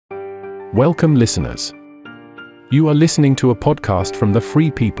Welcome listeners. You are listening to a podcast from the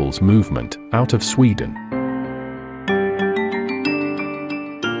Free People's Movement, out of Sweden.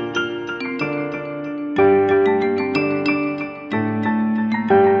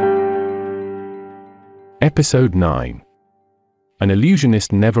 Episode 9. An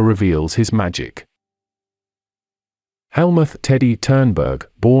illusionist never reveals his magic. Helmuth Teddy Turnberg,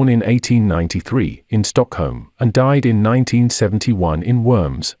 born in 1893 in Stockholm and died in 1971 in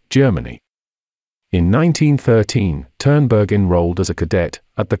Worms, Germany. In 1913, Turnberg enrolled as a cadet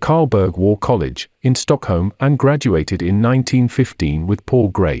at the Karlberg War College in Stockholm and graduated in 1915 with poor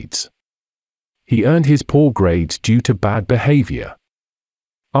grades. He earned his poor grades due to bad behavior.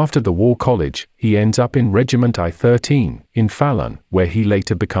 After the War College, he ends up in Regiment I-13 in Fallon, where he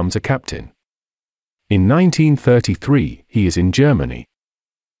later becomes a captain. In 1933, he is in Germany.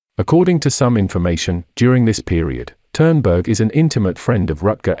 According to some information, during this period, Turnberg is an intimate friend of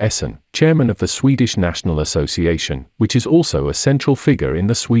Rutger Essen, chairman of the Swedish National Association, which is also a central figure in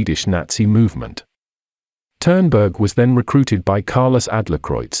the Swedish Nazi movement. Turnberg was then recruited by Carlos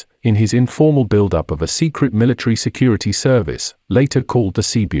Adlercreutz in his informal build-up of a secret military security service, later called the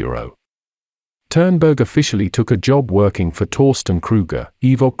C Bureau. Turnberg officially took a job working for Torsten Kruger,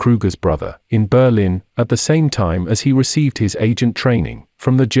 Ivo Kruger's brother, in Berlin, at the same time as he received his agent training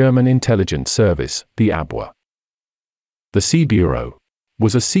from the German intelligence service, the Abwehr. The C Bureau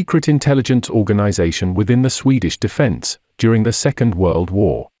was a secret intelligence organization within the Swedish defense during the Second World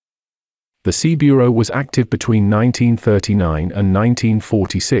War. The C Bureau was active between 1939 and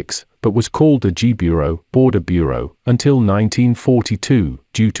 1946, but was called the G Bureau, Border Bureau, until 1942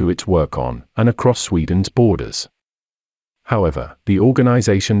 due to its work on and across Sweden's borders. However, the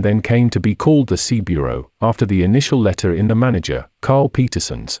organization then came to be called the C Bureau after the initial letter in the manager, Carl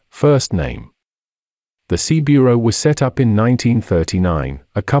Peterson's, first name. The C Bureau was set up in 1939,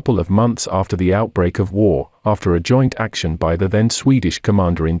 a couple of months after the outbreak of war, after a joint action by the then Swedish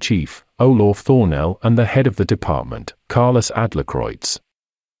Commander-in-Chief, Olof Thornell, and the head of the department, Carlos Adlercreutz.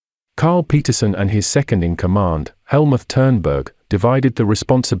 Carl Peterson and his second-in-command, Helmuth Turnberg, divided the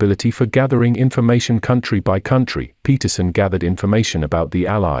responsibility for gathering information country by country. Peterson gathered information about the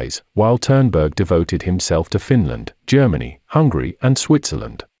Allies, while Turnberg devoted himself to Finland, Germany, Hungary, and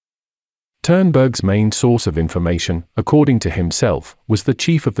Switzerland. Turnberg's main source of information, according to himself, was the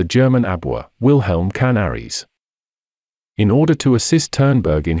chief of the German Abwehr, Wilhelm Canaris. In order to assist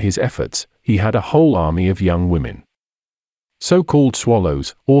Turnberg in his efforts, he had a whole army of young women, so-called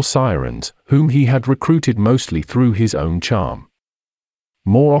swallows, or sirens, whom he had recruited mostly through his own charm.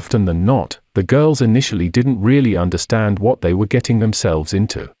 More often than not, the girls initially didn't really understand what they were getting themselves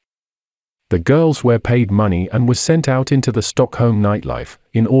into. The girls were paid money and were sent out into the Stockholm nightlife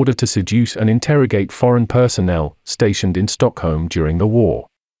in order to seduce and interrogate foreign personnel stationed in Stockholm during the war.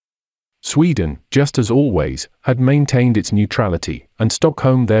 Sweden, just as always, had maintained its neutrality, and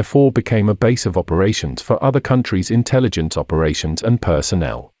Stockholm therefore became a base of operations for other countries' intelligence operations and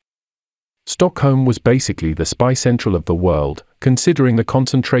personnel. Stockholm was basically the spy central of the world, considering the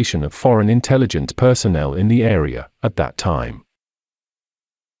concentration of foreign intelligence personnel in the area at that time.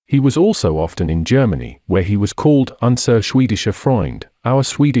 He was also often in Germany, where he was called Unser Schwedischer Freund, our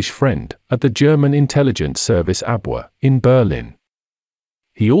Swedish friend, at the German intelligence service Abwehr, in Berlin.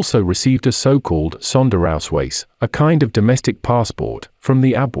 He also received a so-called Sonderausweis, a kind of domestic passport, from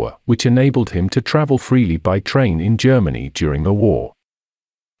the Abwehr, which enabled him to travel freely by train in Germany during the war.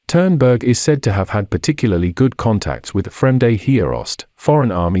 Turnberg is said to have had particularly good contacts with Fremde Heerost,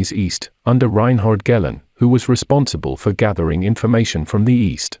 Foreign Armies East, under Reinhard Gehlen, who was responsible for gathering information from the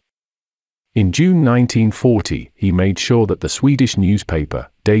East. In June 1940, he made sure that the Swedish newspaper,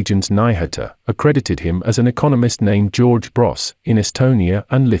 Dagens Nyheter, accredited him as an economist named George Bross in Estonia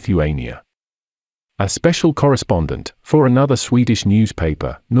and Lithuania. As special correspondent for another Swedish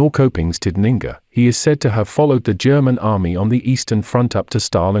newspaper, Norrköpings Tidningar, he is said to have followed the German army on the Eastern Front up to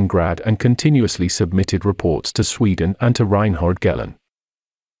Stalingrad and continuously submitted reports to Sweden and to Reinhard Gehlen.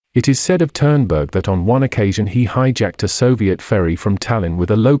 It is said of Turnberg that on one occasion he hijacked a Soviet ferry from Tallinn with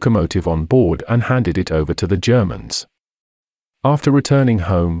a locomotive on board and handed it over to the Germans. After returning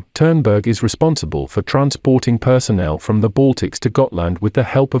home, Turnberg is responsible for transporting personnel from the Baltics to Gotland with the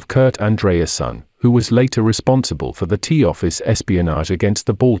help of Kurt Andreasson, who was later responsible for the T-Office espionage against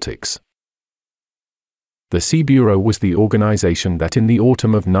the Baltics. The C Bureau was the organization that in the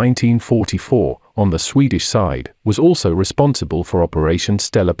autumn of 1944, on the Swedish side, was also responsible for Operation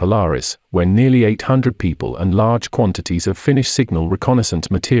Stella Polaris, where nearly 800 people and large quantities of Finnish signal reconnaissance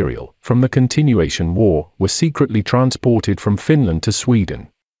material from the continuation war were secretly transported from Finland to Sweden.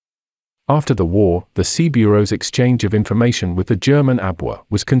 After the war, the Sea Bureau's exchange of information with the German Abwehr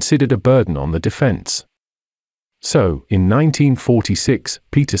was considered a burden on the defense. So, in 1946,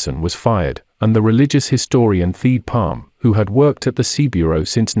 Peterson was fired, and the religious historian Theod Palm, who had worked at the Sea Bureau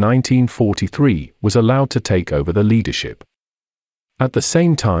since 1943, was allowed to take over the leadership. At the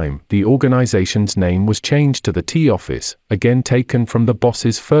same time, the organization's name was changed to the Tea Office, again taken from the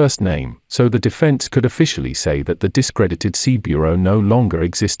boss's first name, so the defense could officially say that the discredited Sea Bureau no longer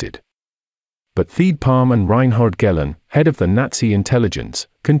existed. But Theod Palm and Reinhard Gehlen, head of the Nazi intelligence,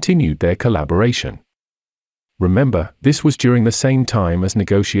 continued their collaboration. Remember, this was during the same time as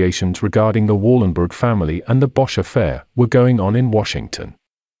negotiations regarding the Wallenberg family and the Bosch affair were going on in Washington.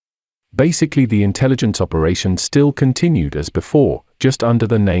 Basically, the intelligence operations still continued as before, just under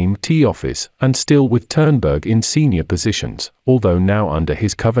the name Tea Office, and still with Turnberg in senior positions, although now under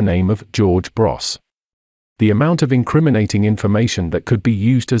his cover name of George Bross. The amount of incriminating information that could be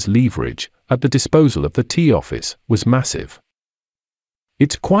used as leverage, at the disposal of the Tea Office, was massive.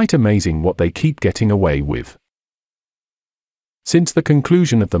 It's quite amazing what they keep getting away with. Since the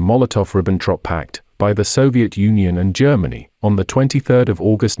conclusion of the Molotov-Ribbentrop Pact by the Soviet Union and Germany on the 23rd of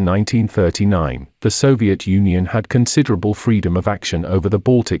August 1939, the Soviet Union had considerable freedom of action over the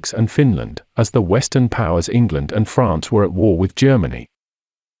Baltics and Finland, as the Western powers England and France were at war with Germany.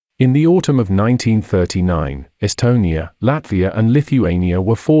 In the autumn of 1939, Estonia, Latvia and Lithuania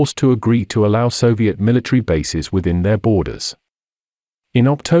were forced to agree to allow Soviet military bases within their borders. In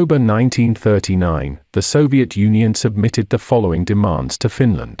October 1939, the Soviet Union submitted the following demands to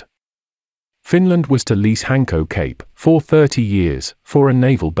Finland. Finland was to lease Hanko Cape, for 30 years, for a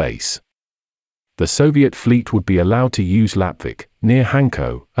naval base. The Soviet fleet would be allowed to use Lapvik, near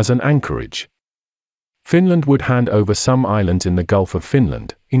Hanko, as an anchorage. Finland would hand over some islands in the Gulf of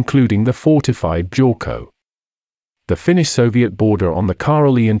Finland, including the fortified Bjorko. The Finnish-Soviet border on the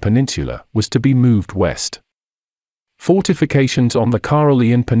Karelian Peninsula was to be moved west. Fortifications on the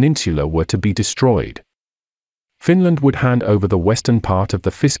Karelian Peninsula were to be destroyed. Finland would hand over the western part of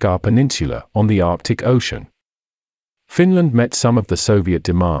the Fiskar Peninsula on the Arctic Ocean. Finland met some of the Soviet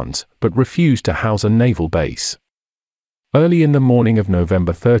demands, but refused to house a naval base. Early in the morning of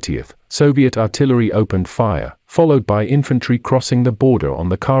November 30th, Soviet artillery opened fire, followed by infantry crossing the border on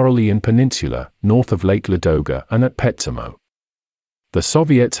the Karelian Peninsula, north of Lake Ladoga and at Petsamo. The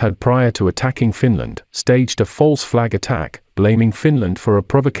Soviets had, prior to attacking Finland, staged a false flag attack, blaming Finland for a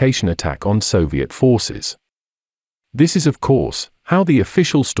provocation attack on Soviet forces. This is, of course, how the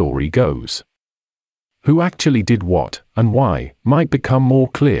official story goes. Who actually did what, and why, might become more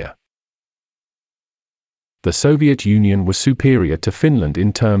clear. The Soviet Union was superior to Finland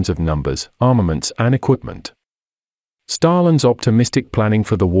in terms of numbers, armaments and equipment. Stalin's optimistic planning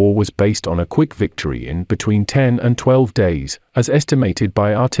for the war was based on a quick victory in between 10 and 12 days, as estimated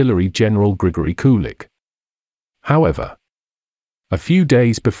by Artillery General Grigory Kulik. However, a few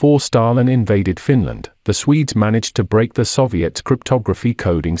days before Stalin invaded Finland, the Swedes managed to break the Soviets' cryptography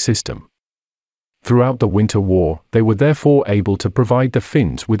coding system. Throughout the Winter War, they were therefore able to provide the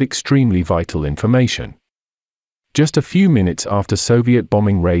Finns with extremely vital information. Just a few minutes after Soviet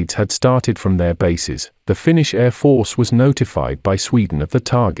bombing raids had started from their bases, the Finnish Air Force was notified by Sweden of the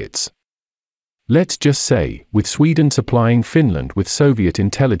targets. Let's just say, with Sweden supplying Finland with Soviet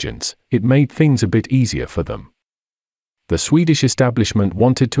intelligence, it made things a bit easier for them. The Swedish establishment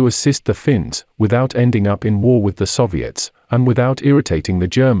wanted to assist the Finns, without ending up in war with the Soviets, and without irritating the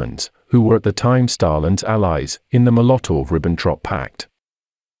Germans, who were at the time Stalin's allies, in the Molotov-Ribbentrop Pact.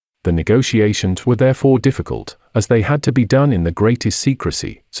 The negotiations were therefore difficult, as they had to be done in the greatest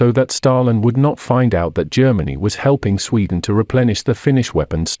secrecy, so that Stalin would not find out that Germany was helping Sweden to replenish the Finnish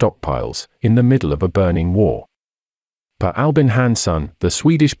weapons stockpiles, in the middle of a burning war. Per Albin Hansson, the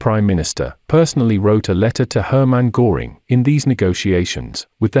Swedish Prime Minister, personally wrote a letter to Hermann Göring in these negotiations,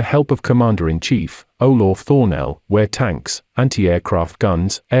 with the help of Commander-in-Chief, Olof Thornell, where tanks, anti-aircraft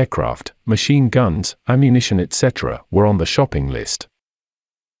guns, aircraft, machine guns, ammunition etc. were on the shopping list.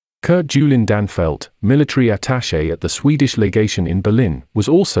 Kurt Julin Danfelt, military attaché at the Swedish legation in Berlin, was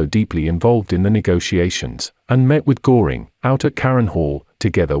also deeply involved in the negotiations, and met with Göring, out at Karen Hall,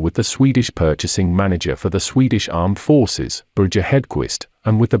 together with the Swedish purchasing manager for the Swedish Armed Forces, Birger Hedquist,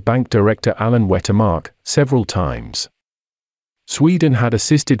 and with the bank director Alan Wettermark, several times. Sweden had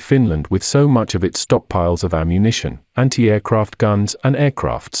assisted Finland with so much of its stockpiles of ammunition, anti-aircraft guns and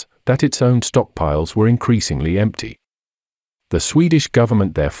aircrafts, that its own stockpiles were increasingly empty. The Swedish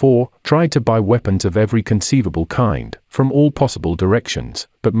government therefore tried to buy weapons of every conceivable kind, from all possible directions,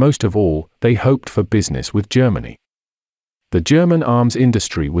 but most of all, they hoped for business with Germany. The German arms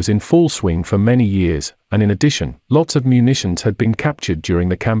industry was in full swing for many years, and in addition, lots of munitions had been captured during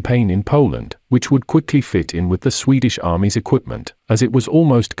the campaign in Poland, which would quickly fit in with the Swedish army's equipment, as it was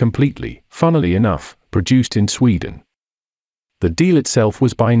almost completely, funnily enough, produced in Sweden. The deal itself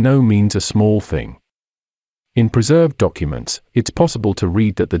was by no means a small thing. In preserved documents, it's possible to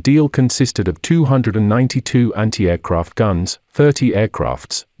read that the deal consisted of 292 anti-aircraft guns, 30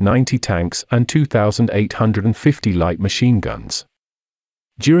 aircrafts, 90 tanks, and 2,850 light machine guns.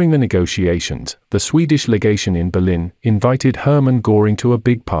 During the negotiations, the Swedish legation in Berlin invited Hermann Göring to a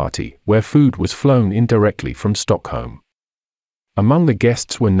big party, where food was flown in directly from Stockholm. Among the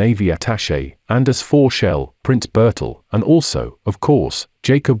guests were Navy attaché Anders Forssell, Prince Bertil, and also, of course,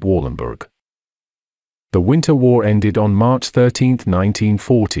 Jacob Wallenberg. The Winter War ended on March 13,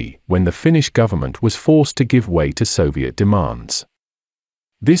 1940, when the Finnish government was forced to give way to Soviet demands.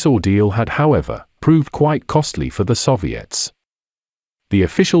 This ordeal had, however, proved quite costly for the Soviets. The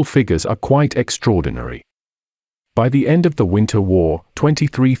official figures are quite extraordinary. By the end of the Winter War,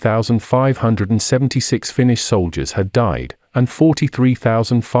 23,576 Finnish soldiers had died, and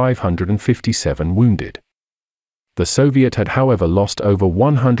 43,557 wounded. The Soviet had, however, lost over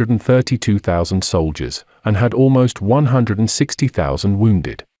 132,000 soldiers, and had almost 160,000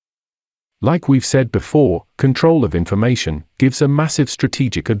 wounded. Like we've said before, control of information gives a massive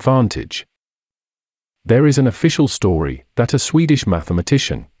strategic advantage. There is an official story that a Swedish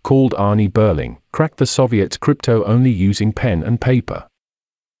mathematician, called Arne Berling, cracked the Soviets' crypto only using pen and paper.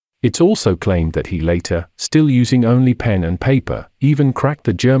 It's also claimed that he later, still using only pen and paper, even cracked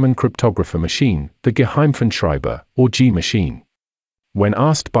the German cryptography machine, the Geheimfenschreiber, or G machine. When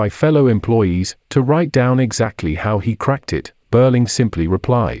asked by fellow employees to write down exactly how he cracked it, Berling simply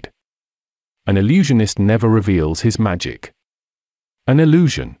replied, "An illusionist never reveals his magic." An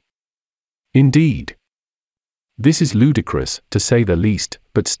illusion. Indeed. This is ludicrous, to say the least,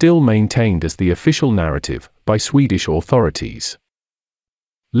 but still maintained as the official narrative by Swedish authorities.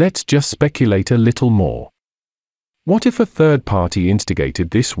 Let's just speculate a little more. What if a third party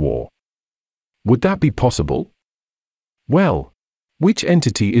instigated this war? Would that be possible? Well, which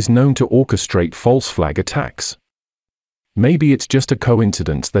entity is known to orchestrate false flag attacks? Maybe it's just a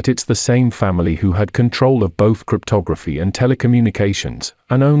coincidence that it's the same family who had control of both cryptography and telecommunications,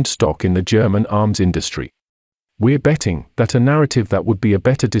 and owned stock in the German arms industry. We're betting that a narrative that would be a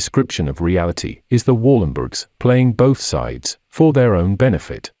better description of reality is the Wallenbergs playing both sides for their own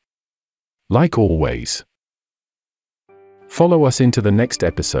benefit. Like always. Follow us into the next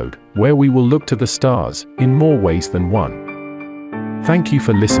episode, where we will look to the stars in more ways than one. Thank you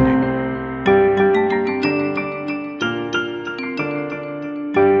for listening.